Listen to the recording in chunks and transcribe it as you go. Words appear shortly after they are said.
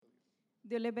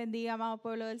Dios les bendiga, amado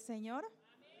pueblo del Señor.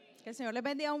 Amén. Que el Señor les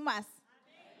bendiga aún más.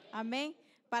 Amén. Amén.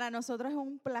 Para nosotros es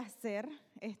un placer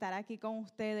estar aquí con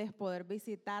ustedes, poder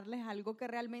visitarles, algo que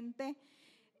realmente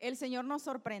el Señor nos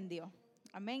sorprendió.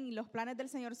 Amén. Y los planes del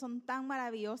Señor son tan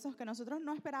maravillosos que nosotros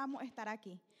no esperábamos estar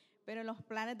aquí, pero los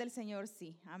planes del Señor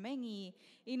sí. Amén. Y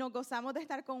nos gozamos de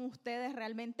estar con ustedes.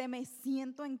 Realmente me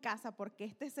siento en casa porque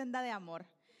este es Senda de Amor.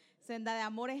 Senda de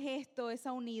Amor es esto,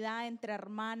 esa unidad entre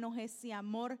hermanos, ese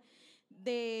amor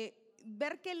de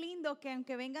ver qué lindo que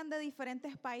aunque vengan de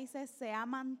diferentes países se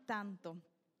aman tanto.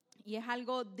 Y es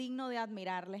algo digno de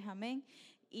admirarles, amén.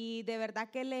 Y de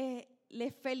verdad que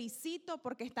les felicito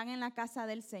porque están en la casa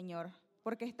del Señor,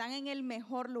 porque están en el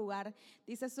mejor lugar.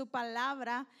 Dice su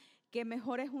palabra que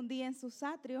mejor es un día en sus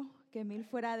atrios que 1000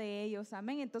 fuera de ellos,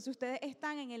 amén. Entonces ustedes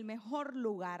están en el mejor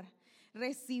lugar,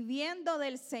 recibiendo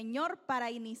del Señor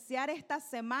para iniciar esta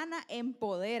semana en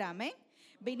poder, amén.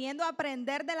 Viniendo a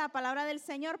aprender de la palabra del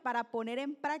Señor para poner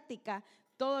en práctica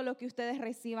todo lo que ustedes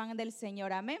reciban del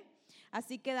Señor, amén.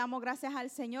 Así que damos gracias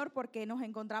al Señor porque nos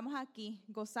encontramos aquí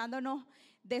gozándonos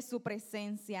de su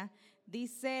presencia.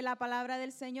 Dice la palabra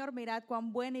del Señor, mirad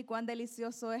cuán bueno y cuán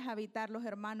delicioso es habitar los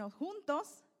hermanos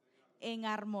juntos en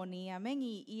armonía, amén.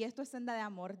 Y esto es Senda de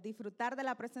Amor, disfrutar de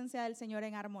la presencia del Señor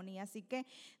en armonía. Así que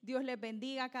Dios les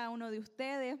bendiga a cada uno de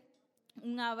ustedes.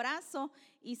 Un abrazo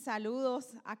y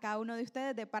saludos a cada uno de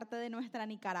ustedes de parte de nuestra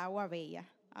Nicaragua bella,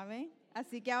 amén.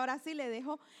 Así que ahora sí le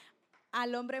dejo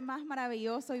al hombre más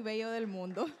maravilloso y bello del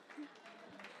mundo.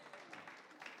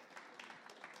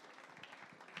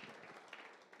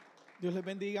 Dios les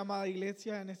bendiga, amada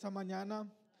iglesia, en esta mañana.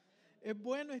 Es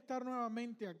bueno estar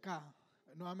nuevamente acá,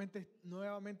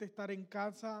 nuevamente estar en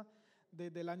casa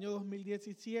desde el año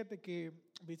 2017 que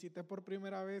visité por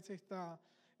primera vez esta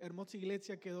hermosa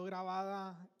iglesia. Quedó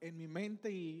grabada en mi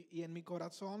mente y en mi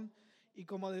corazón. Y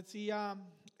como decía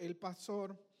el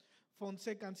pastor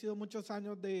Fonseca, han sido muchos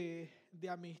años de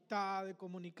amistad, de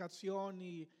comunicación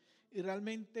y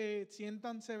realmente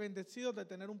siéntanse bendecidos de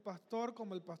tener un pastor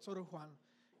como el pastor Juan,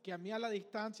 que a mí a la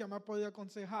distancia me ha podido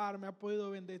aconsejar, me ha podido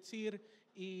bendecir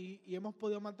y hemos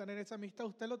podido mantener esa amistad.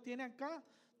 Usted lo tiene acá,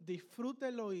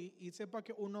 disfrútelo y sepa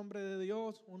que un hombre de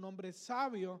Dios, un hombre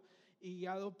sabio y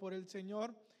guiado por el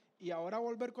Señor. Y ahora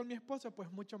volver con mi esposa,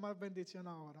 pues mucho más bendición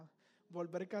ahora.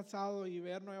 Volver casado y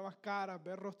ver nuevas caras,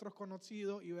 ver rostros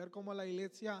conocidos y ver cómo la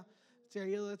iglesia se ha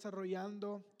ido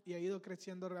desarrollando y ha ido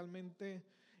creciendo realmente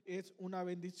es una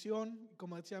bendición.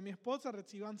 Como decía mi esposa,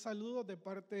 reciban saludos de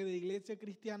parte de Iglesia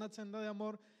Cristiana Senda de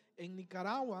Amor en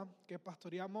Nicaragua, que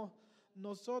pastoreamos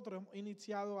nosotros. Hemos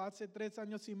iniciado hace 3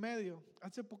 años y medio,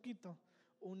 hace poquito,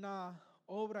 una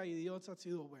obra y Dios ha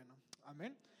sido bueno.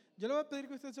 Amén. Yo le voy a pedir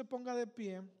que usted se ponga de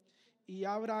pie y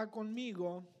abra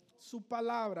conmigo su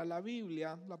palabra, la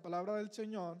Biblia, la palabra del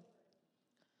Señor,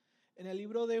 en el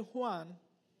libro de Juan,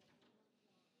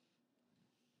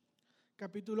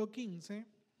 capítulo 15.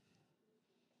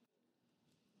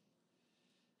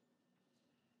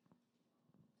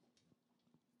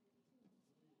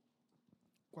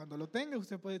 Cuando lo tenga,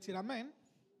 usted puede decir amén.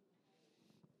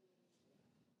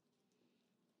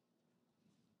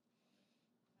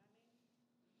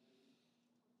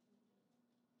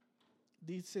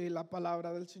 Dice la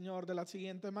palabra del Señor de la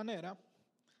siguiente manera: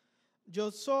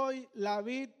 yo soy la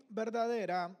vid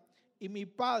verdadera y mi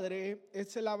Padre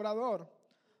es el labrador.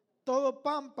 Todo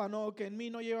pámpano que en mí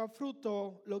no lleva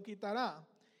fruto lo quitará,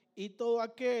 y todo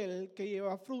aquel que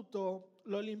lleva fruto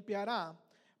lo limpiará,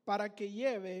 para que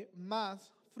lleve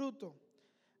más fruto.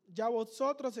 Ya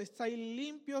vosotros estáis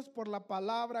limpios por la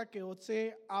palabra que os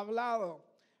he hablado.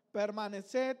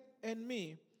 Permaneced en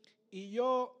mí y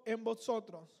yo en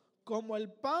vosotros. Como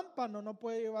el pámpano no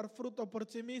puede llevar fruto por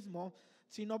sí mismo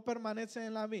si no permanece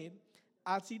en la vid,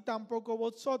 así tampoco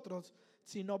vosotros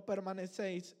si no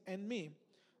permanecéis en mí.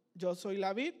 Yo soy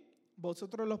la vid,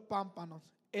 vosotros los pámpanos.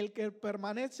 El que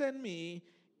permanece en mí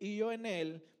y yo en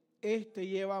él, este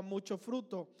lleva mucho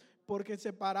fruto, porque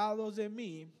separados de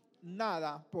mí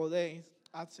nada podéis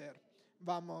hacer.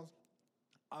 Vamos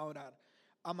a orar.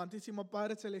 Amantísimo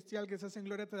Padre Celestial que estás en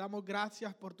gloria, te damos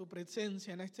gracias por tu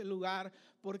presencia en este lugar,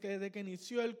 porque desde que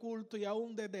inició el culto y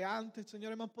aún desde antes,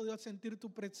 Señor, hemos podido sentir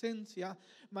tu presencia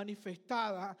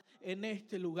manifestada en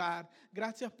este lugar.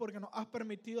 Gracias porque nos has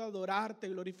permitido adorarte,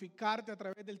 glorificarte a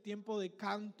través del tiempo de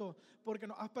canto, porque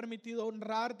nos has permitido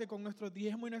honrarte con nuestro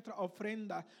diezmo y nuestra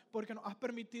ofrenda, porque nos has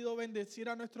permitido bendecir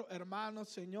a nuestros hermanos,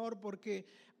 Señor, porque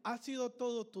ha sido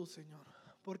todo tú, Señor.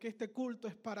 porque este culto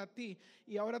es para ti.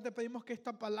 Y ahora te pedimos que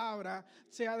esta palabra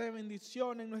sea de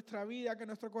bendición en nuestra vida, que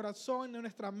nuestro corazón, en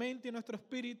nuestra mente y nuestro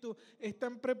espíritu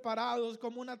estén preparados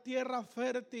como una tierra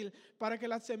fértil para que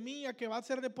la semilla que va a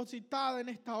ser depositada en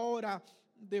esta hora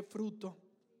dé fruto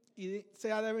y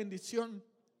sea de bendición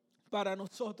para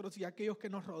nosotros y aquellos que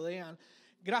nos rodean.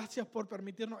 Gracias por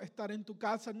permitirnos estar en tu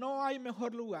casa. No hay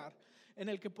mejor lugar en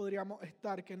el que podríamos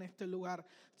estar que en este lugar.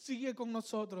 Sigue con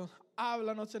nosotros,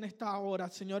 háblanos en esta hora,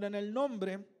 Señor, en el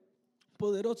nombre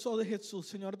poderoso de Jesús,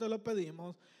 Señor, te lo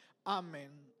pedimos.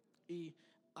 Amén y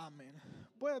amén.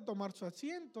 Puede tomar su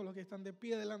asiento los que están de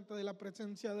pie delante de la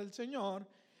presencia del Señor.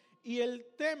 Y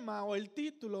el tema o el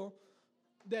título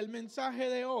del mensaje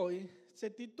de hoy se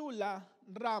titula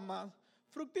Rama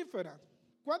Fructífera.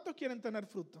 ¿Cuántos quieren tener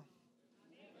fruto?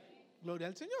 Gloria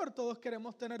al Señor, todos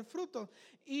queremos tener fruto.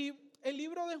 Y el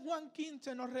libro de Juan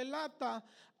 15 nos relata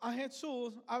a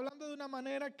Jesús hablando de una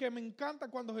manera que me encanta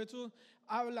cuando Jesús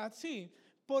habla así,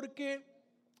 porque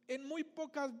en muy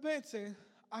pocas veces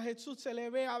a Jesús se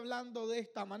le ve hablando de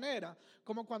esta manera,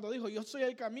 como cuando dijo, yo soy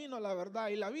el camino, la verdad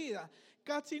y la vida.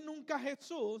 Casi nunca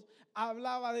Jesús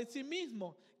hablaba de sí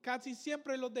mismo, casi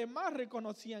siempre los demás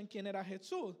reconocían quién era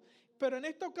Jesús. Pero en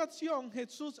esta ocasión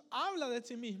Jesús habla de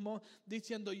sí mismo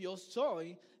diciendo, yo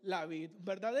soy la vid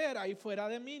verdadera y fuera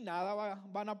de mí nada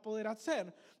van a poder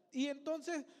hacer. Y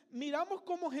entonces miramos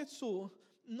cómo Jesús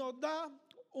nos da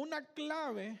una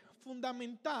clave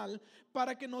fundamental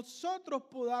para que nosotros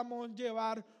podamos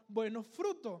llevar buenos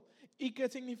frutos. ¿Y qué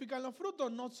significan los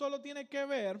frutos? No solo tiene que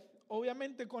ver,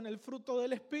 obviamente, con el fruto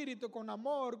del Espíritu, con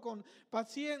amor, con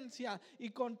paciencia y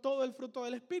con todo el fruto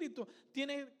del Espíritu.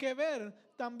 Tiene que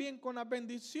ver también con las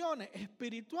bendiciones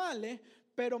espirituales,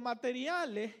 pero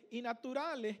materiales y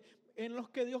naturales en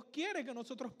los que Dios quiere que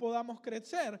nosotros podamos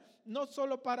crecer. No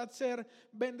solo para ser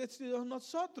bendecidos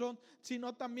nosotros,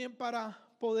 sino también para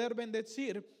poder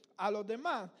bendecir a los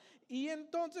demás. Y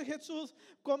entonces Jesús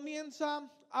comienza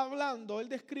hablando, Él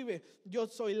describe, yo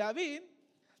soy la vid,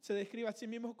 se describe a sí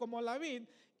mismo como la vid.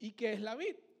 ¿Y qué es la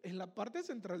vid? Es la parte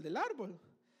central del árbol.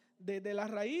 Desde las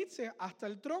raíces hasta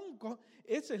el tronco,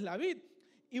 esa es la vid.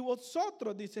 Y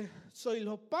vosotros, dice, sois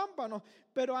los pámpanos.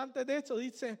 Pero antes de eso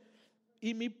dice,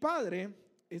 y mi Padre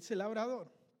es el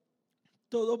labrador.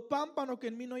 Todo pámpano que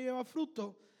en mí no lleva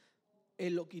fruto,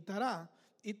 Él lo quitará.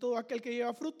 Y todo aquel que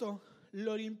lleva fruto,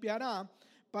 lo limpiará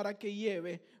para que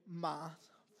lleve más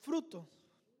frutos.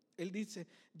 Él dice,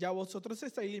 ya vosotros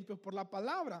estáis limpios por la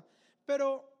palabra.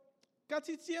 Pero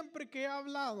casi siempre que he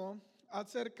hablado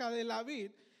acerca de la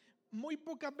vid, muy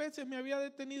pocas veces me había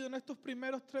detenido en estos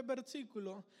primeros 3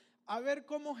 versículos a ver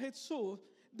cómo Jesús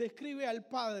describe al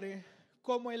Padre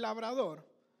como el labrador.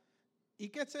 ¿Y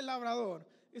qué es el labrador?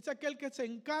 Es aquel que se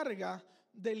encarga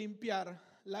de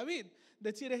limpiar la vid.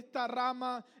 Decir, esta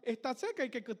rama está seca, hay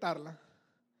que quitarla.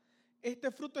 Este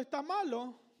fruto está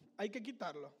malo, hay que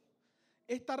quitarlo.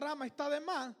 Esta rama está de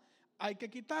más, hay que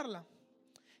quitarla.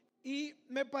 Y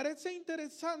me parece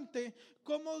interesante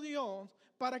cómo Dios,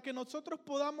 para que nosotros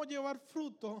podamos llevar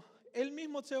fruto, Él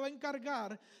mismo se va a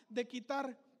encargar de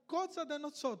quitar cosas de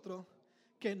nosotros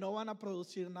que no van a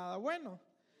producir nada bueno.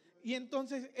 Y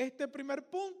entonces este primer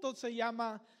punto se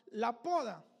llama la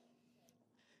poda.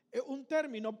 Es un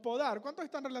término, podar. ¿Cuántos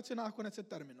están relacionados con ese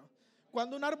término?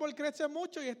 Cuando un árbol crece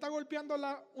mucho y está golpeando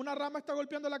una rama está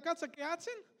golpeando la casa, ¿qué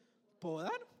hacen?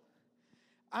 Podar.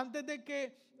 Antes de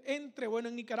que entre, bueno,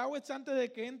 en Nicaragua es antes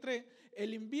de que entre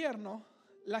el invierno,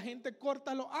 la gente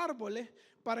corta los árboles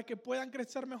para que puedan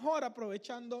crecer mejor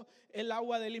aprovechando el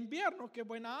agua del invierno, que es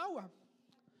buena agua.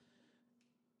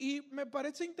 Y me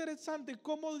parece interesante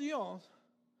cómo Dios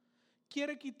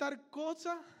quiere quitar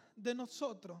cosas de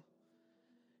nosotros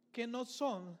que no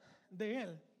son de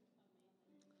Él.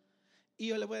 Y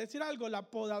yo les voy a decir algo, la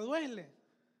poda duele.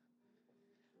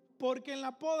 Porque en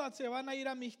la poda se van a ir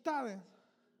amistades,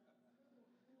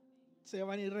 se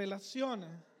van a ir relaciones,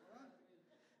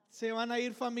 se van a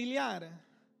ir familiares,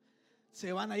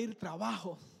 se van a ir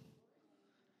trabajos.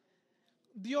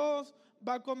 Dios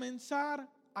va a comenzar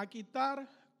a quitar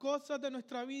cosas de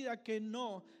nuestra vida que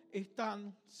no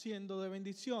están siendo de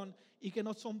bendición y que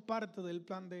no son parte del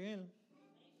plan de Él.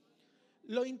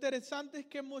 Lo interesante es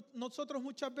que nosotros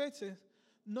muchas veces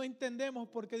no entendemos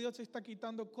por qué Dios está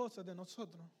quitando cosas de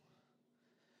nosotros.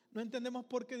 No entendemos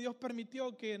por qué Dios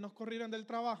permitió que nos corrieran del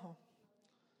trabajo.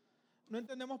 No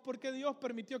entendemos por qué Dios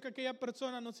permitió que aquella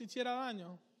persona nos hiciera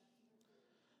daño.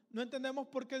 No entendemos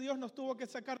por qué Dios nos tuvo que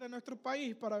sacar de nuestro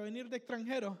país para venir de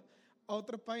extranjeros a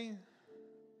otro país.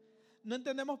 No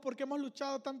entendemos por qué hemos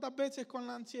luchado tantas veces con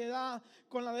la ansiedad,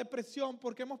 con la depresión,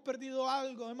 porque hemos perdido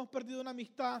algo, hemos perdido una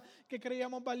amistad que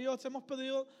creíamos valiosa, hemos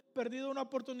perdido una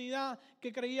oportunidad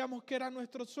que creíamos que era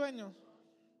nuestro sueño.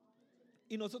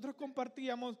 Y nosotros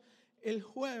compartíamos el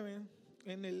jueves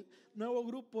en el nuevo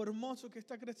grupo hermoso que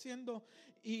está creciendo,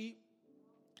 y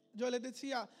yo les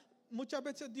decía, muchas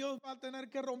veces Dios va a tener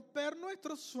que romper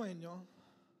nuestros sueños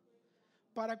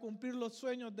para cumplir los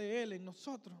sueños de Él en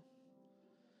nosotros.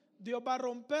 Dios va a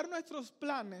romper nuestros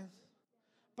planes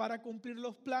para cumplir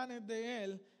los planes de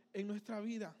Él en nuestra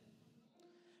vida.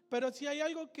 Pero si hay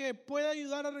algo que puede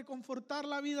ayudar a reconfortar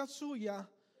la vida suya,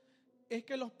 es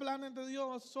que los planes de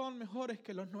Dios son mejores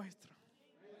que los nuestros.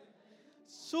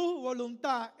 Su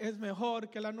voluntad es mejor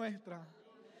que la nuestra.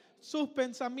 Sus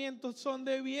pensamientos son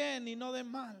de bien y no de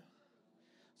mal.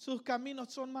 Sus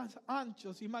caminos son más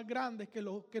anchos y más grandes que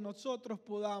lo que nosotros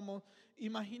podamos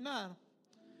imaginar.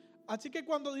 Así que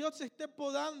cuando Dios esté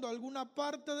podando alguna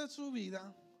parte de su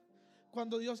vida,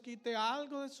 cuando Dios quite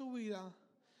algo de su vida,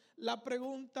 la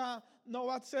pregunta no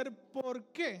va a ser ¿por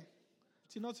qué?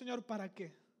 Sino, Señor, ¿para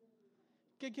qué?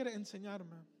 ¿Qué quiere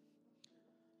enseñarme?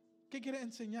 ¿Qué quiere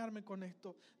enseñarme con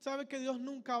esto? ¿Sabe que Dios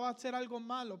nunca va a hacer algo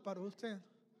malo para usted?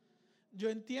 Yo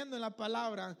entiendo en la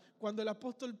palabra cuando el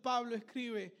apóstol Pablo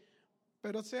escribe,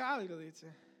 pero sé algo,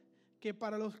 dice, que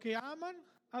para los que aman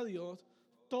a Dios,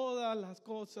 todas las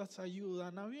cosas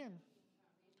ayudan a bien.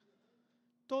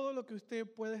 Todo lo que usted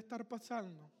puede estar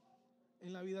pasando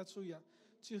en la vida suya,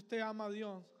 si usted ama a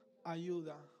Dios,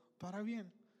 ayuda para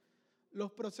bien.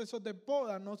 Los procesos de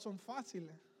poda no son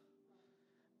fáciles.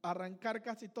 Arrancar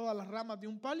casi todas las ramas de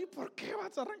un palo. ¿Y por qué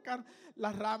vas a arrancar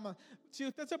las ramas? Si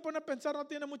usted se pone a pensar, no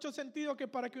tiene mucho sentido que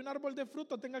para que un árbol dé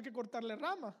fruto tenga que cortarle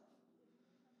ramas.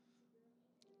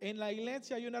 En la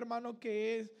iglesia hay un hermano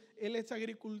que él es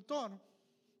agricultor.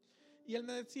 Y él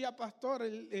me decía, pastor,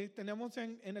 tenemos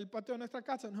en el patio de nuestra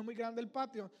casa, no es muy grande el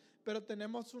patio, pero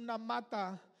tenemos una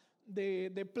mata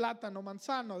de plátano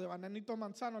manzano, de bananito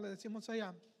manzano, le decimos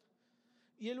allá.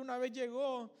 Y él una vez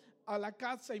llegó a la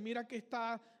casa y mira que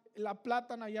la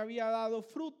plátana ya había dado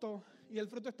fruto y el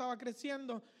fruto estaba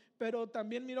creciendo, pero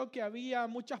también miró que había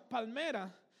muchas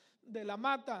palmeras de la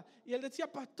mata. Y él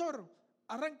decía, pastor,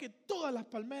 arranque todas las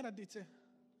palmeras, dice,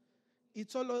 y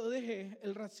solo deje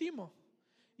el racimo.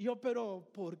 Y yo, pero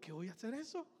 ¿por qué voy a hacer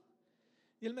eso?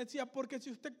 Y él me decía, porque si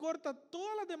usted corta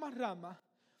todas las demás ramas,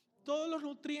 todos los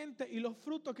nutrientes y los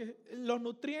frutos, los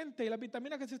nutrientes y las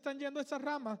vitaminas que se están yendo a esas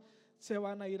ramas, se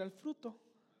van a ir al fruto.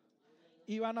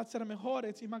 Y van a ser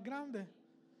mejores y más grandes.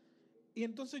 Y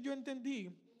entonces yo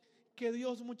entendí que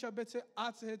Dios muchas veces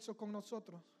hace eso con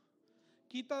nosotros.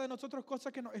 Quita de nosotros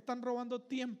cosas que nos están robando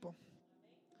tiempo,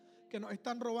 que nos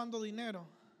están robando dinero,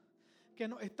 que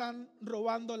nos están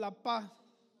robando la paz,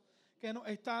 que nos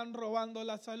están robando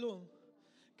la salud,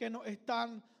 que nos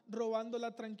están robando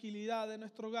la tranquilidad de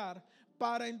nuestro hogar,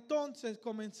 para entonces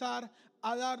comenzar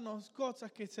a darnos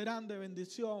cosas que serán de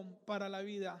bendición para la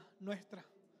vida nuestra.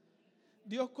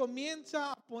 Dios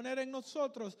comienza a poner en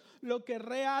nosotros lo que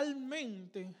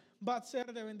realmente va a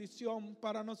ser de bendición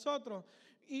para nosotros.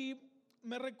 Y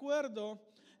me recuerdo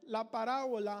la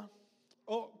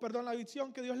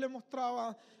visión que Dios le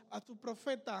mostraba a su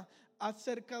profeta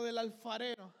acerca del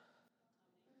alfarero.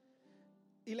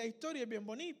 Y la historia es bien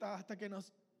bonita hasta que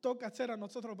nos toca hacer a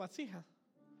nosotros vasijas.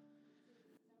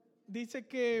 Dice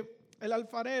que el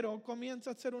alfarero comienza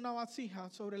a hacer una vasija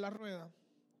sobre la rueda.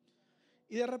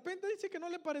 Y de repente dice que no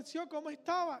le pareció cómo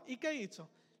estaba. ¿Y qué hizo?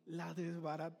 La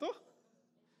desbarató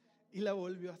y la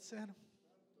volvió a hacer.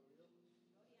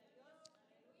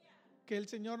 Que el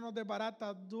Señor nos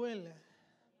desbarata duele,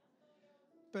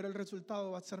 pero el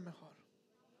resultado va a ser mejor.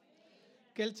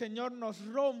 Que el Señor nos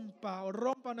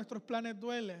rompa nuestros planes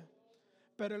duele,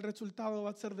 pero el resultado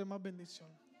va a ser de más bendición.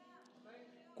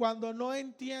 Cuando no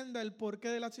entienda el porqué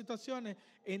de las situaciones,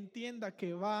 entienda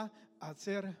que va a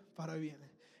ser para bien.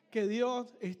 Que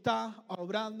Dios está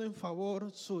obrando en favor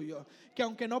suyo. Que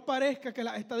aunque no parezca que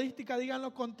las estadísticas digan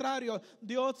lo contrario,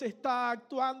 Dios está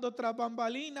actuando tras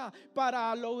bambalinas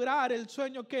para lograr el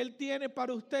sueño que Él tiene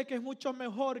para usted, que es mucho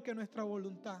mejor que nuestra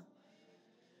voluntad.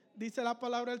 Dice la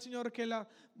palabra del Señor que la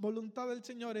voluntad del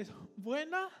Señor es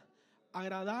buena,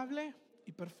 agradable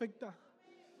y perfecta.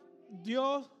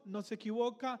 Dios no se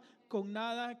equivoca con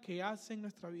nada que hace en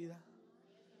nuestra vida.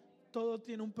 Todo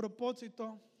tiene un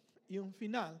propósito y un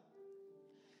final.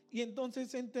 Y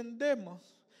entonces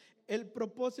entendemos el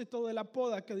propósito de la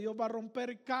poda, que Dios va a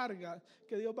romper cargas,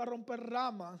 que Dios va a romper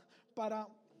ramas para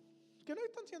que no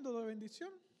están siendo de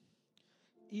bendición.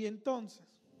 Y entonces,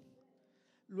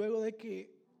 luego de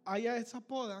que haya esa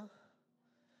poda,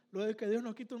 luego de que Dios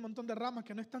nos quite un montón de ramas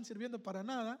que no están sirviendo para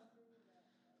nada,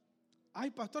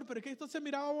 Ay, pastor, pero es que esto se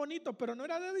miraba bonito, pero no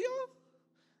era de Dios.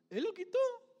 Él lo quitó.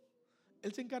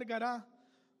 Él se encargará.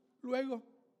 Luego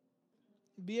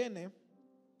viene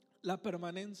la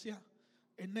permanencia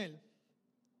en Él.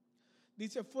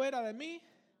 Dice, fuera de mí,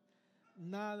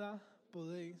 nada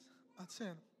podéis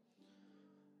hacer.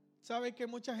 ¿Sabe que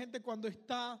mucha gente cuando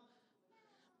está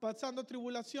pasando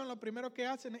tribulación, lo primero que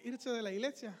hacen es irse de la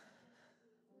iglesia?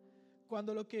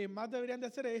 Cuando lo que más deberían de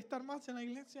hacer es estar más en la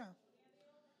iglesia.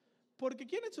 Porque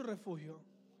 ¿quién es su refugio?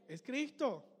 Es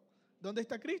Cristo. ¿Dónde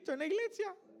está Cristo? En la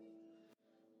iglesia.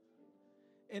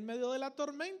 En medio de la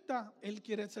tormenta, Él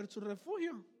quiere ser su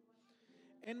refugio.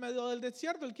 En medio del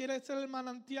desierto, Él quiere ser el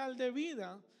manantial de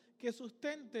vida que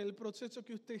sustente el proceso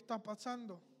que usted está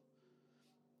pasando.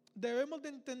 Debemos de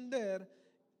entender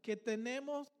que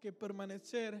tenemos que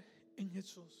permanecer en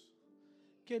Jesús.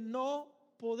 Que no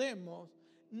podemos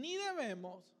ni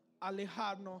debemos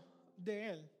alejarnos de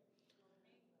Él.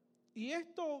 Y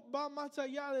esto va más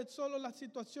allá de solo las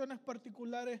situaciones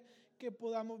particulares que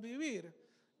podamos vivir.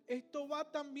 Esto va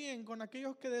también con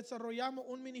aquellos que desarrollamos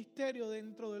un ministerio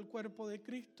dentro del cuerpo de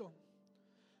Cristo.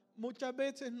 Muchas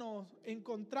veces nos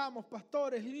encontramos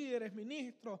pastores, líderes,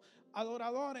 ministros,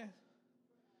 adoradores,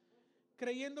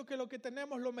 creyendo que lo que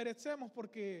tenemos lo merecemos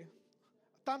porque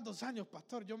tantos años,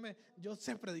 pastor, yo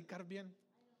sé predicar bien.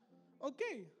 Ok,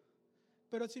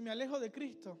 pero si me alejo de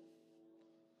Cristo,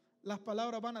 las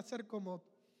palabras van a ser como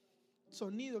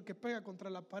sonido que pega contra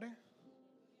la pared.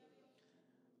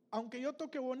 Aunque yo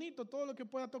toque bonito todo lo que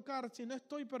pueda tocar, si no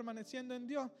estoy permaneciendo en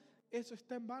Dios, eso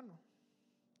está en vano.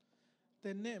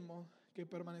 Tenemos que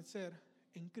permanecer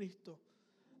en Cristo.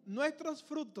 Nuestros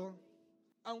frutos,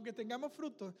 aunque tengamos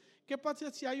frutos, ¿qué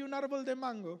pasa si hay un árbol de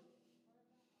mango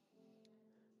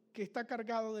que está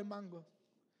cargado de mangos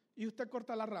y usted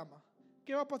corta la rama?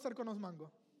 ¿Qué va a pasar con los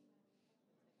mangos?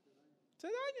 Se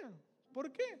dañan.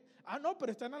 ¿Por qué? Ah, no,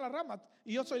 pero están en la rama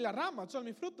y yo soy la rama, son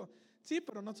mis frutos. Sí,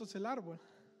 pero no sos el árbol.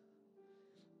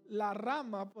 La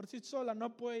rama por sí sola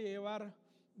no puede llevar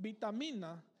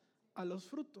vitamina a los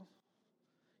frutos.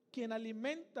 Quien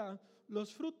alimenta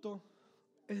los frutos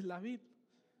es la vid,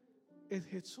 es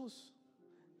Jesús,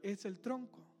 es el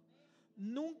tronco.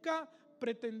 Nunca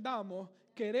pretendamos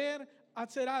querer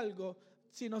hacer algo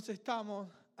si nos estamos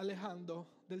alejando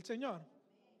del Señor.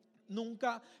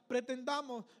 Nunca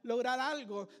pretendamos lograr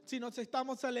algo si nos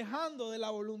estamos alejando de la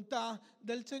voluntad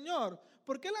del Señor.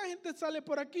 ¿Por qué la gente sale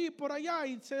por aquí y por allá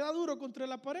y se da duro contra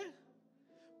la pared?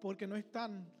 Porque no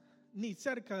están ni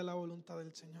cerca de la voluntad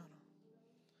del Señor.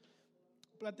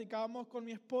 Platicábamos con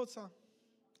mi esposa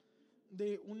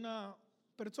de una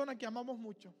persona que amamos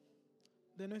mucho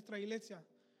de nuestra iglesia.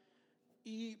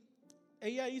 Y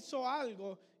ella hizo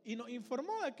algo y nos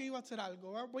informó de que iba a hacer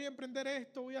algo. Voy a emprender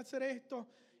esto, voy a hacer esto.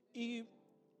 Y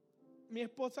mi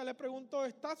esposa le preguntó,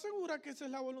 ¿estás segura que esa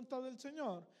es la voluntad del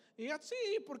Señor? Y ella, sí,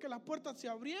 porque las puertas se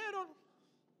abrieron.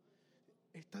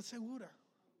 ¿Estás segura?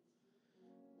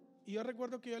 Y yo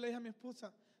recuerdo que yo le dije a mi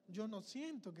esposa, yo no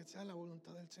siento que sea la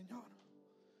voluntad del Señor.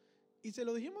 Y se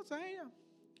lo dijimos a ella.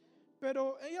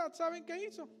 Pero ella, ¿saben qué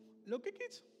hizo? Lo que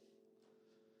quiso.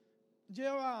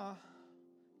 Lleva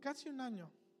casi un año,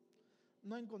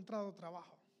 no ha encontrado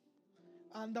trabajo.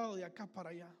 Ha andado de acá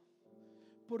para allá.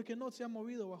 Porque no se ha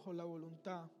movido bajo la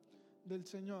voluntad del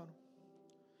Señor.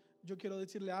 Yo quiero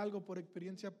decirle algo por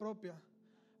experiencia propia.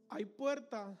 Hay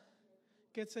puertas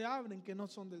que se abren que no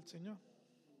son del Señor.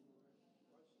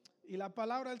 Y la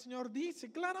palabra del Señor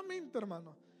dice claramente,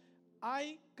 hermano,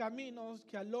 hay caminos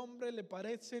que al hombre le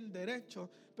parecen derechos,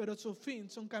 pero su fin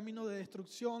son caminos de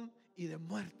destrucción y de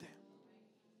muerte.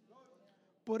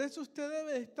 Por eso usted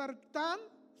debe estar tan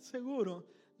seguro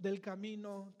del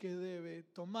camino que debe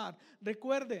tomar.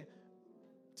 Recuerde,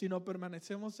 si no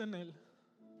permanecemos en Él,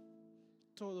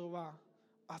 todo va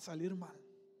a salir mal.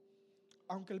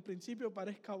 Aunque al principio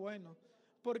parezca bueno.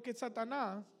 Porque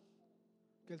Satanás,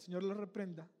 que el Señor lo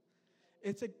reprenda,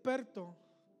 es experto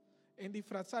en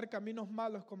disfrazar caminos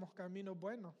malos como caminos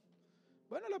buenos.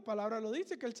 Bueno, la palabra lo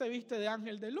dice, que Él se viste de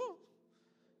ángel de luz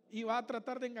y va a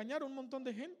tratar de engañar a un montón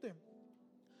de gente.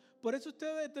 Por eso usted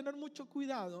debe tener mucho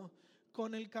cuidado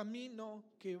con el camino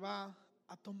que va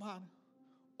a tomar.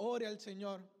 Ore al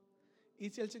Señor. Y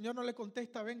si el Señor no le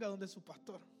contesta, venga donde su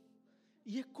pastor.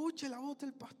 Y escuche la voz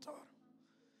del pastor.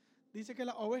 Dice que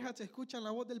las ovejas escuchan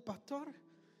la voz del pastor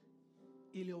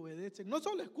y le obedecen. No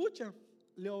solo escuchan,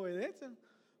 le obedecen.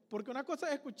 Porque una cosa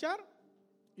es escuchar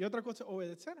y otra cosa es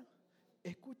obedecer.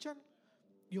 Escuchan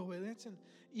y obedecen.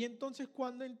 Y entonces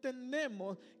cuando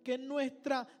entendemos que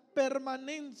nuestra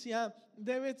permanencia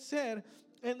debe ser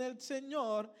en el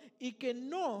Señor y que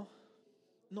no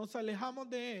nos alejamos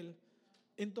de Él,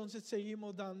 entonces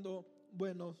seguimos dando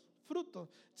buenos frutos,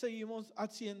 seguimos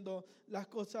haciendo las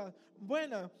cosas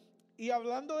buenas. Y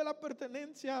hablando de la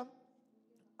pertenencia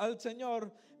al Señor,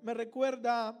 me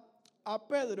recuerda a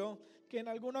Pedro, que en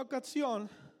alguna ocasión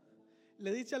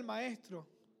le dice al maestro: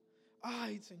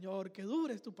 ay, Señor, que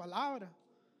dura es tu palabra.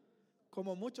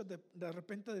 Como muchos de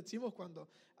repente decimos cuando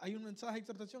hay un mensaje de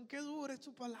exhortación: que dura es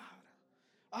tu palabra.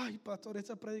 Ay, pastor,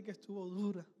 esa prédica estuvo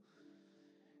dura.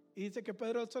 Y dice que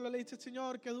Pedro solo le dice: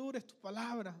 Señor, que dura es tu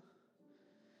palabra.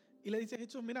 Y le dice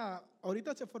Jesús: mira,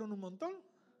 ahorita se fueron un montón.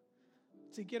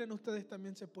 Si quieren ustedes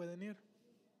también se pueden ir.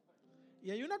 Y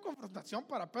hay una confrontación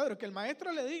para Pedro, que el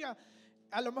maestro le diga.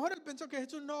 A lo mejor él pensó que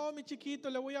Jesús: no, mi chiquito,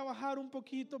 le voy a bajar un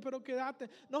poquito, pero quédate.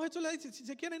 No, Jesús le dice: si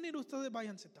se quieren ir ustedes,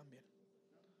 váyanse también.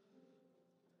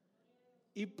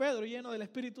 Y Pedro, lleno del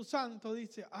Espíritu Santo,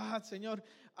 dice: ah, Señor,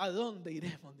 ¿a dónde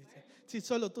iremos? Dice, si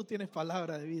solo tú tienes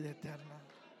palabra de vida eterna.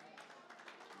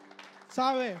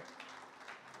 ¿Sabe?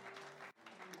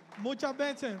 Muchas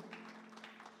veces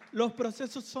los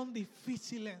procesos son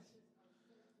difíciles.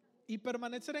 Y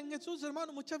permanecer en Jesús,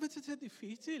 hermano, muchas veces es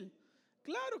difícil.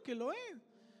 Claro que lo es.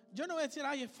 Yo no voy a decir: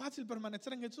 ay, es fácil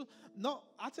permanecer en Jesús. No,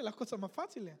 hace las cosas más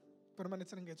fáciles.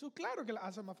 Permanecer en Jesús, claro que las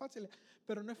hace más fáciles.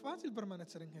 Pero no es fácil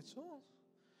permanecer en Jesús.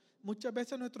 Muchas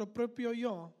veces nuestro propio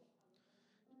yo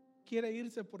quiere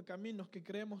irse por caminos que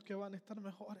creemos que van a estar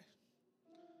mejores.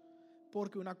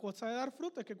 Porque una cosa de dar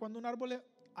fruto es que cuando un árbol,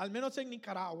 al menos en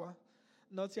Nicaragua,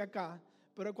 no sé acá,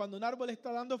 pero cuando un árbol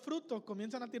está dando frutos,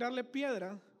 comienzan a tirarle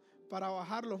piedras para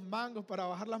bajar los mangos, para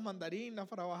bajar las mandarinas,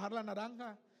 para bajar la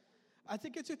naranja.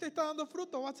 Así que si usted está dando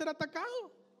fruto, va a ser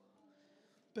atacado.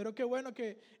 Pero qué bueno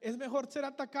que es mejor ser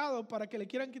atacado para que le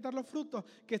quieran quitar los frutos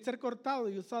que ser cortado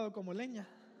y usado como leña.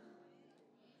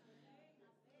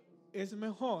 Es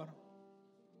mejor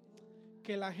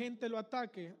que la gente lo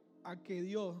ataque a que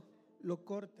Dios lo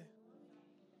corte.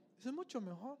 Eso es mucho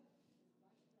mejor.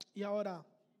 Y ahora,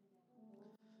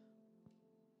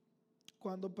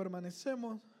 cuando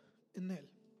permanecemos en Él,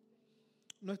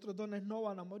 nuestros dones no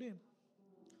van a morir.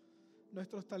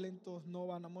 Nuestros talentos no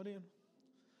van a morir.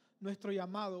 Nuestro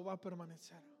llamado va a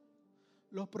permanecer.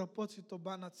 Los propósitos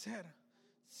van a ser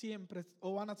siempre,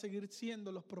 o van a seguir siendo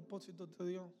los propósitos de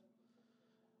Dios.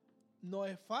 No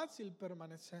es fácil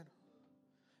permanecer,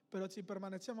 pero si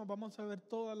permanecemos vamos a ver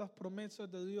todas las promesas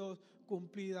de Dios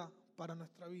cumplidas para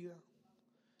nuestra vida.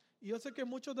 Y yo sé que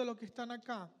muchos de los que están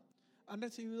acá han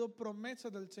recibido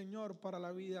promesas del Señor para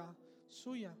la vida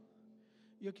suya.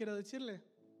 Yo quiero decirle: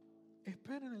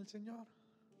 esperen en el Señor,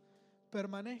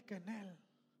 permanezca en Él.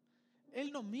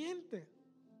 Él no miente,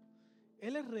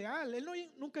 Él es real,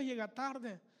 Él nunca llega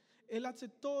tarde. Él hace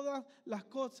todas las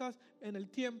cosas en el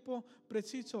tiempo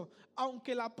preciso.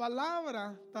 Aunque la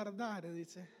palabra tardare,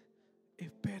 dice,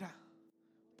 espera,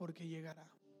 porque llegará.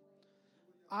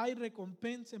 Hay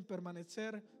recompensa en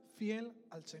permanecer fiel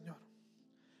al Señor.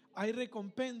 Hay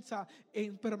recompensa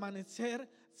en permanecer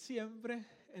siempre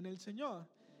en el Señor.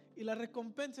 Y la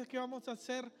recompensa es que vamos a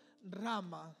ser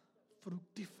rama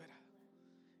fructífera.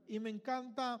 Y me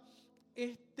encanta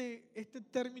este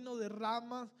término de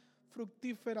ramas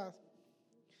fructíferas,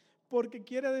 porque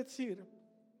quiere decir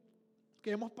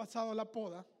que hemos pasado la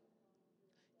poda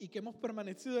y que hemos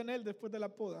permanecido en Él después de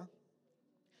la poda,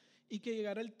 y que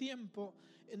llegará el tiempo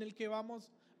en el que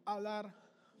vamos a dar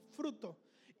fruto.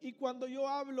 Y cuando yo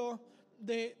hablo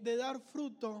de dar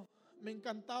fruto, me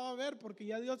encantaba ver, porque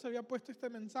ya Dios había puesto este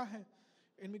mensaje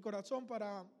en mi corazón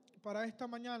para esta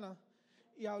mañana.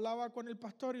 Y hablaba con el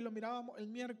pastor y lo mirábamos el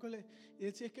miércoles y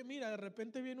decía: es que mira, de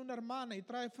repente viene una hermana y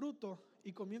trae fruto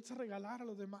y comienza a regalar a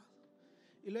los demás.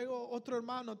 Y luego otro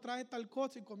hermano trae tal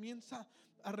cosa y comienza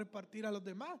a repartir a los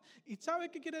demás. ¿Y sabe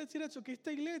qué quiere decir eso? Que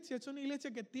esta iglesia es una iglesia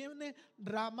que tiene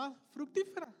ramas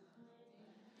fructíferas.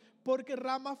 Porque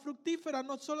rama fructífera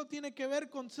no solo tiene que ver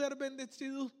con ser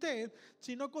bendecido usted,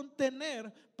 sino con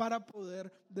tener para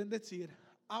poder bendecir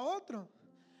a otros.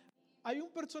 Hay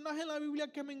un personaje en la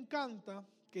Biblia que me encanta,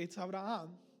 que es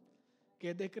Abraham,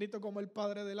 que es descrito como el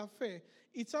padre de la fe.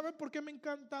 ¿Y sabe por qué me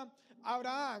encanta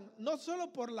Abraham? No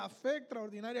solo por la fe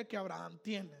extraordinaria que Abraham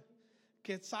tiene,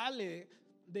 que sale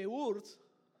de Ur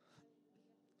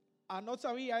a no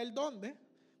sabía él dónde,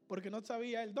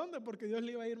 porque Dios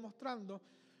le iba a ir mostrando.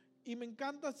 Y me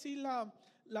encanta así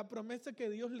la promesa que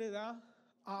Dios le da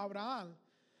a Abraham.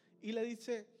 Y le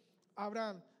dice: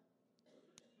 Abraham,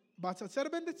 vas a ser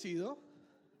bendecido,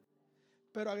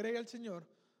 pero agrega el Señor,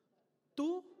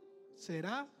 tú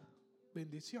serás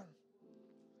bendición.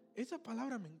 Esa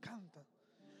palabra me encanta.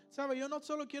 ¿Sabe? Yo no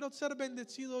solo quiero ser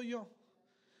bendecido yo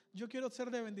quiero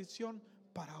ser de bendición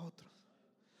para otros.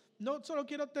 No solo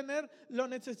quiero tener lo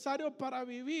necesario para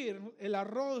vivir, el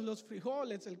arroz, los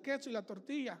frijoles, el queso y la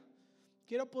tortilla.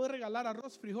 quiero poder regalar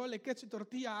arroz, frijoles, queso y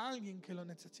tortilla a alguien que lo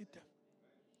necesite.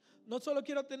 No solo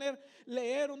quiero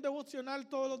leer un devocional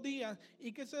todos los días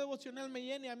y que ese devocional me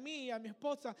llene a mí y a mi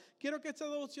esposa. Quiero que ese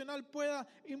devocional pueda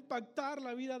impactar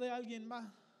la vida de alguien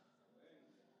más.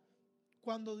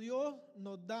 Cuando Dios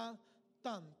nos da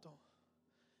tanto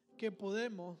que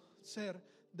podemos ser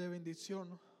de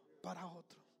bendición para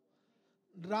otros.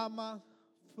 Rama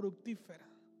fructífera.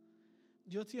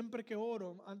 Yo siempre que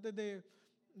oro, antes de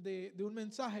un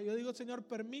mensaje, yo digo: Señor,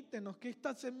 permítenos que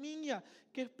esta semilla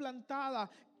que es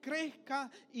plantada crezca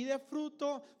y dé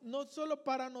fruto, no solo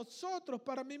para nosotros,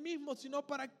 para mí mismo, sino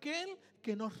para aquel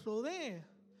que nos rodee.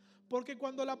 Porque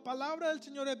cuando la palabra del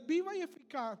Señor es viva y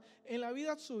eficaz en la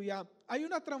vida suya, hay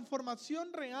una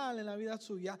transformación real en la vida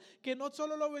suya, que no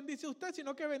solo lo bendice a usted,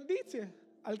 sino que bendice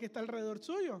al que está alrededor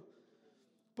suyo.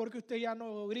 Porque usted ya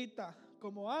no grita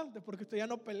como antes, porque usted ya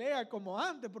no pelea como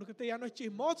antes, porque usted ya no es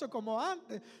chismoso como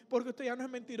antes, porque usted ya no es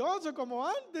mentiroso como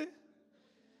antes,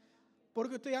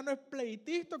 porque usted ya no es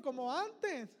pleitista como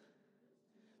antes.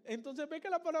 Entonces ve que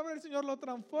la palabra del Señor lo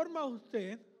transforma a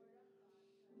usted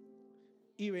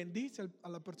y bendice a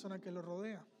la persona que lo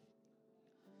rodea.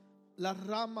 Las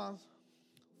ramas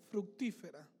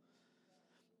fructíferas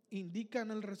indican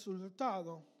el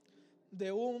resultado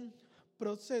de un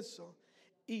proceso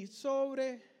y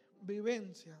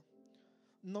sobrevivencia,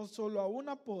 no solo a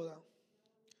una poda,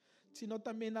 sino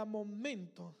también a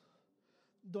momentos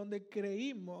donde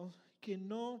creímos que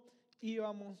no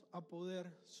íbamos a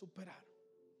poder superar.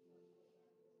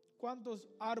 ¿Cuántos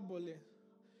árboles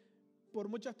por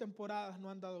muchas temporadas no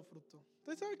han dado fruto?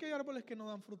 Usted sabe que hay árboles que no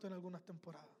dan fruto en algunas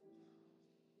temporadas.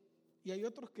 Y hay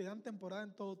otros que dan temporada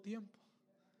en todo tiempo.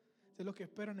 Es los que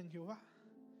esperan en Jehová.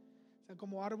 O sea,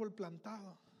 como árbol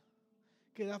plantado,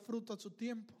 que da fruto a su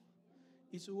tiempo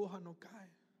y su hoja no cae.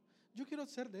 Yo quiero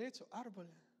ser de esos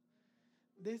árboles,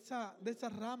 de esa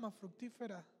rama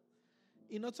fructífera.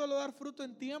 Y no solo dar fruto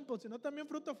en tiempo, sino también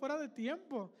fruto fuera de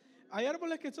tiempo. Hay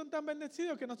árboles que son tan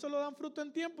bendecidos que no solo dan fruto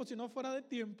en tiempo, sino fuera de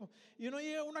tiempo. Y uno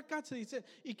llega a una casa y dice: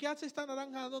 ¿y qué hace esta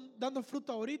naranja dando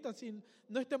fruto ahorita si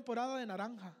no es temporada de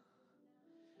naranja?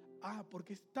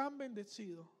 Porque es tan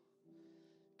bendecido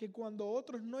que cuando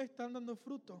otros no están dando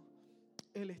fruto,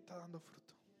 Él está dando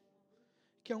fruto.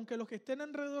 Que aunque los que estén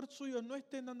alrededor suyo no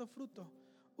estén dando fruto,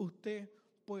 usted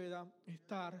pueda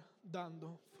estar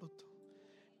dando fruto.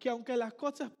 Que aunque las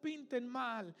cosas pinten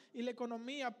mal y la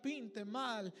economía pinte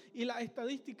mal y las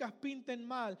estadísticas pinten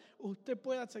mal, usted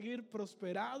pueda seguir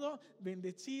prosperado,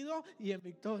 bendecido y en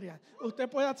victoria. Usted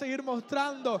pueda seguir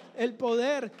mostrando el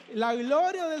poder, la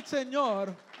gloria del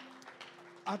Señor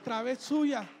a través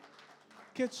suya.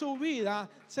 Que su vida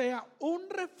sea un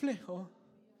reflejo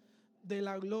de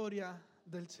la gloria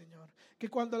del Señor. Que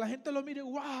cuando la gente lo mire: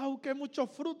 wow, qué mucho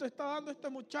fruto está dando este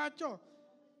muchacho.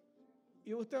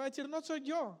 Y usted va a decir: no soy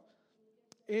yo,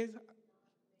 es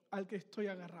al que estoy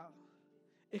agarrado.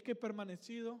 Es que he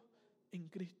permanecido en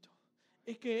Cristo.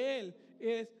 Es que Él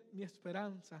es mi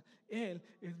esperanza. Él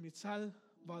es mi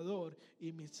Salvador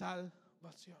y mi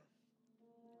salvación.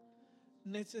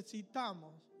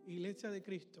 Necesitamos, Iglesia de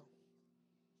Cristo,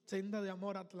 Senda de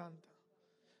Amor Atlanta,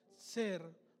 ser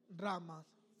ramas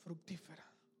fructíferas.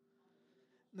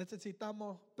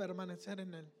 Necesitamos permanecer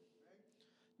en Él.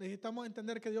 Necesitamos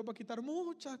entender que Dios va a quitar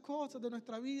muchas cosas de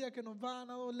nuestra vida que nos van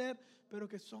a doler, pero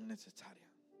que son necesarias.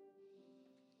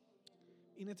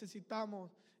 Y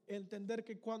necesitamos entender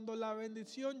que cuando la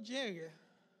bendición llegue,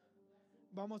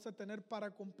 vamos a tener para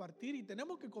compartir y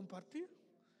tenemos que compartir.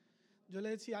 Yo le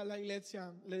decía a la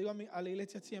iglesia, le digo a la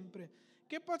iglesia siempre: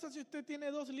 ¿qué pasa si usted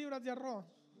tiene 2 libras de arroz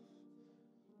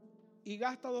y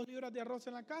gasta 2 libras de arroz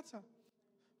en la casa?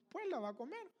 Pues la va a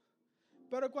comer.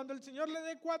 Pero cuando el Señor le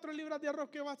dé 4 libras de arroz,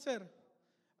 ¿qué va a hacer?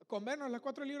 ¿Comernos las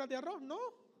 4 libras de arroz? No.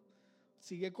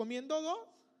 Sigue comiendo 2,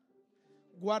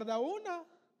 guarda una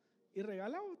y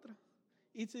regala otra.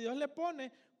 Y si Dios le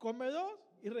pone, come 2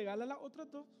 y regala las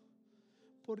otras 2.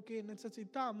 Porque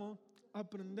necesitamos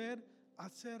aprender a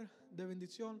ser de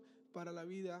bendición para la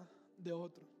vida de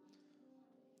otros.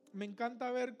 Me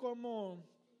encanta ver cómo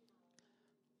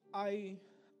hay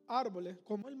árboles,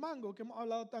 como el mango, que hemos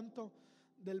hablado tanto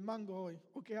del mango hoy,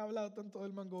 o que he hablado tanto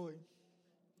del mango hoy.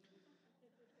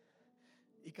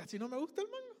 Y casi no me gusta el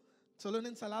mango, solo en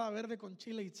ensalada verde con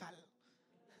chile y sal.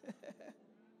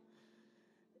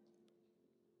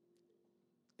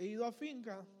 He ido a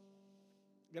fincas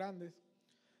grandes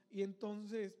y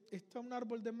entonces está un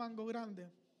árbol de mango grande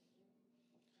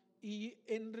y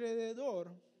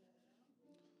alrededor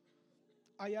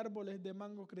hay árboles de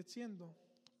mango creciendo,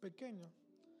 pequeños.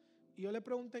 Y yo le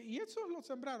pregunté: ¿y esos los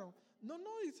sembraron? No,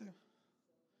 dice.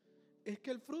 Es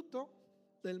que el fruto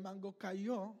del mango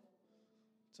cayó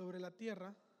sobre la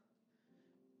tierra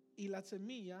y la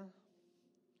semilla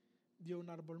dio un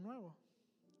árbol nuevo.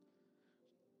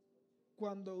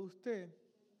 Cuando usted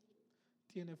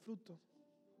tiene fruto,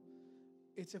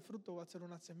 ese fruto va a ser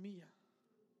una semilla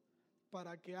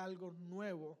para que algo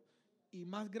nuevo y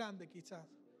más grande quizás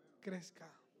crezca.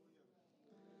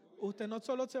 Usted no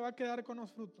solo se va a quedar con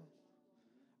los frutos.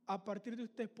 A partir de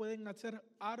usted pueden nacer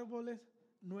árboles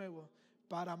nuevos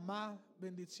para más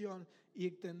bendición y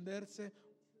extenderse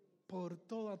por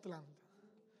todo Atlanta,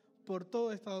 por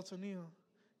todo Estados Unidos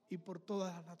y por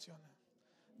todas las naciones.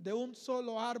 De un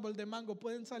solo árbol de mango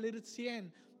pueden salir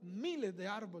 100, miles de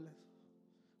árboles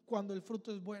cuando el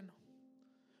fruto es bueno,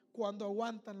 cuando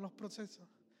aguantan los procesos,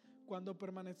 cuando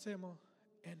permanecemos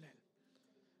en Él.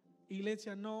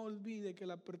 Iglesia, no olvide que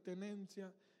la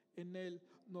pertenencia en Él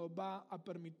nos va a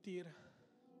permitir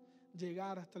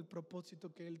llegar hasta el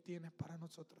propósito que Él tiene para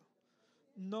nosotros.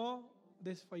 No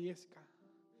desfallezca,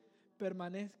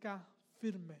 permanezca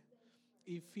firme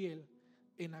y fiel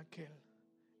en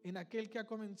aquel que ha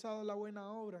comenzado la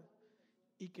buena obra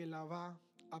y que la va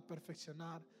a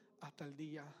perfeccionar hasta el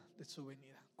día de su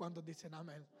venida. ¿Cuántos dicen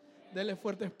amén? Dele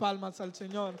fuertes palmas al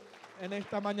Señor en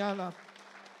esta mañana.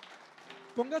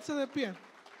 Póngase de pie.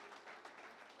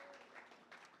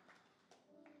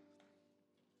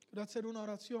 Quiero hacer una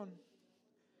oración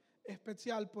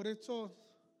especial por esos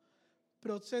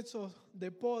procesos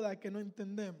de poda que no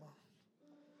entendemos,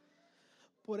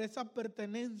 por esa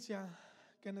pertenencia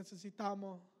que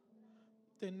necesitamos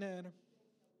tener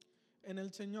en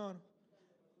el Señor.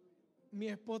 Mi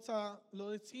esposa lo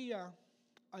decía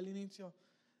al inicio,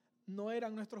 no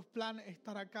eran nuestros planes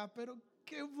estar acá, pero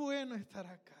qué bueno estar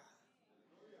acá.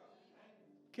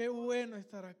 Qué bueno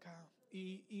estar acá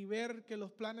y ver que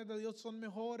los planes de Dios son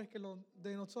mejores que los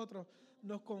de nosotros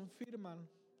nos confirman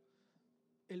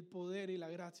el poder y la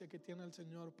gracia que tiene el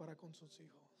Señor para con sus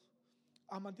hijos.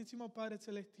 Amantísimo Padre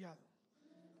Celestial,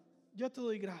 yo te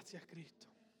doy gracias, Cristo.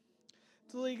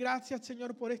 Te doy gracias,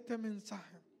 Señor, por este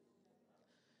mensaje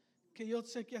que yo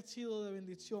sé que ha sido de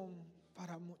bendición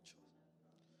para muchos.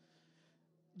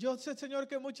 Yo sé, Señor,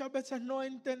 que muchas veces no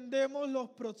entendemos los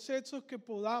procesos que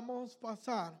podamos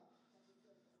pasar.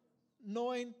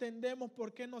 No entendemos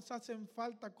por qué nos hacen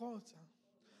falta cosas.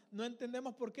 No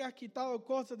entendemos por qué has quitado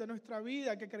cosas de nuestra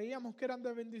vida que creíamos que eran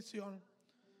de bendición.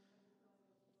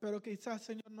 Pero quizás,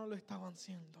 Señor, no lo estaban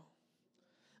siendo.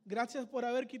 Gracias por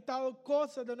haber quitado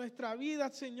cosas de nuestra vida,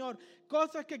 Señor.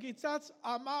 Cosas que quizás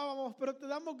amábamos, pero te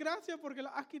damos gracias porque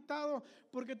las has quitado,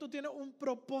 porque tú tienes un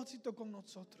propósito con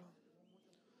nosotros.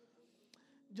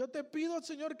 Yo te pido,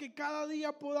 Señor, que cada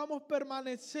día podamos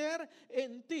permanecer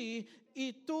en ti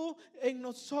y tú en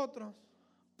nosotros.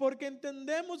 Porque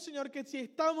entendemos, Señor, que si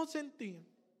estamos en ti,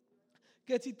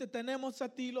 que si te tenemos a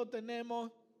ti, lo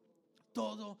tenemos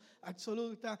todo,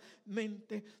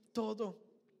 absolutamente todo.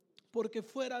 Porque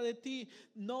fuera de ti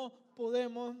no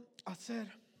podemos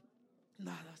hacer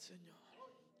nada, Señor.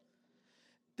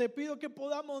 Te pido que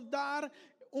podamos dar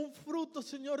un fruto,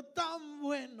 Señor, tan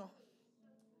bueno,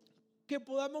 que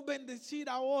podamos bendecir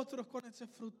a otros con ese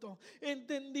fruto,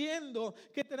 entendiendo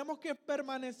que tenemos que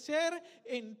permanecer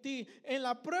en ti, en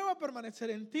la prueba permanecer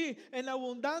en ti, en la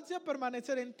abundancia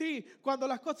permanecer en ti, cuando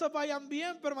las cosas vayan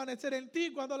bien permanecer en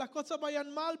ti, cuando las cosas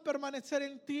vayan mal permanecer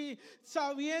en ti,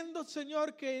 sabiendo,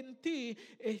 Señor, que en ti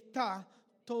está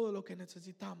todo lo que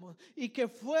necesitamos y que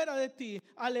fuera de ti,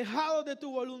 alejados de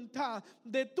tu voluntad,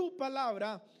 de tu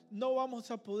palabra, no vamos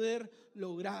a poder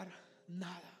lograr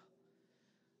nada.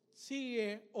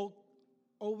 Sigue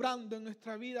obrando en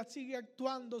nuestra vida, sigue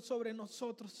actuando sobre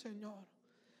nosotros, Señor,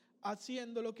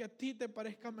 haciendo lo que a ti te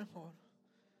parezca mejor,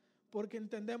 porque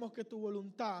entendemos que tu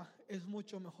voluntad es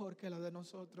mucho mejor que la de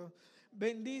nosotros.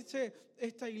 Bendice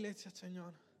esta iglesia,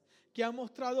 Señor, que ha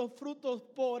mostrado frutos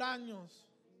por años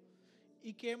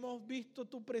y que hemos visto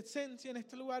tu presencia en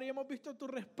este lugar y hemos visto tu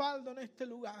respaldo en este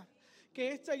lugar.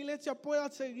 Que esta iglesia pueda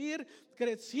seguir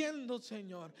creciendo,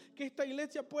 Señor. Que esta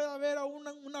iglesia pueda ver a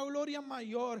una gloria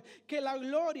mayor. Que la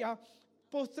gloria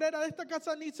postrera de esta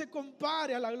casa ni se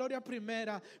compare a la gloria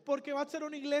primera. Porque va a ser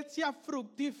una iglesia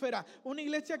fructífera. Una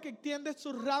iglesia que extiende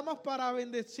sus ramas para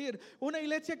bendecir. Una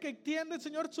iglesia que extiende,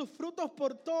 Señor, sus frutos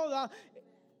por toda.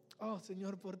 Oh,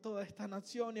 Señor, por toda esta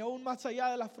nación y aún más allá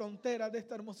de las fronteras de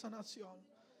esta hermosa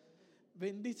nación.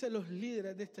 Bendice los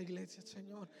líderes de esta iglesia,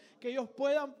 Señor, que ellos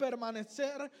puedan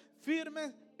permanecer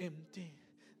firmes en ti,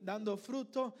 dando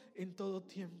fruto en todo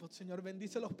tiempo, Señor.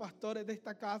 Bendice los pastores de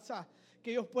esta casa,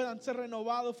 que ellos puedan ser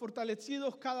renovados,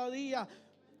 fortalecidos cada día.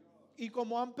 Y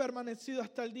como han permanecido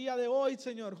hasta el día de hoy,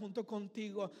 Señor, junto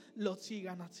contigo, lo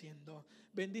sigan haciendo.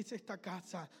 Bendice esta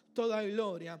casa, toda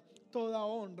gloria, toda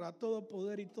honra, todo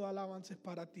poder y toda alabanza es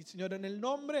para ti, Señor, en el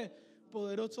nombre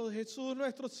poderoso de Jesús,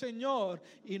 nuestro Señor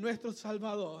y nuestro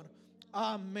Salvador.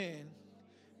 Amén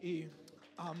y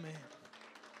amén.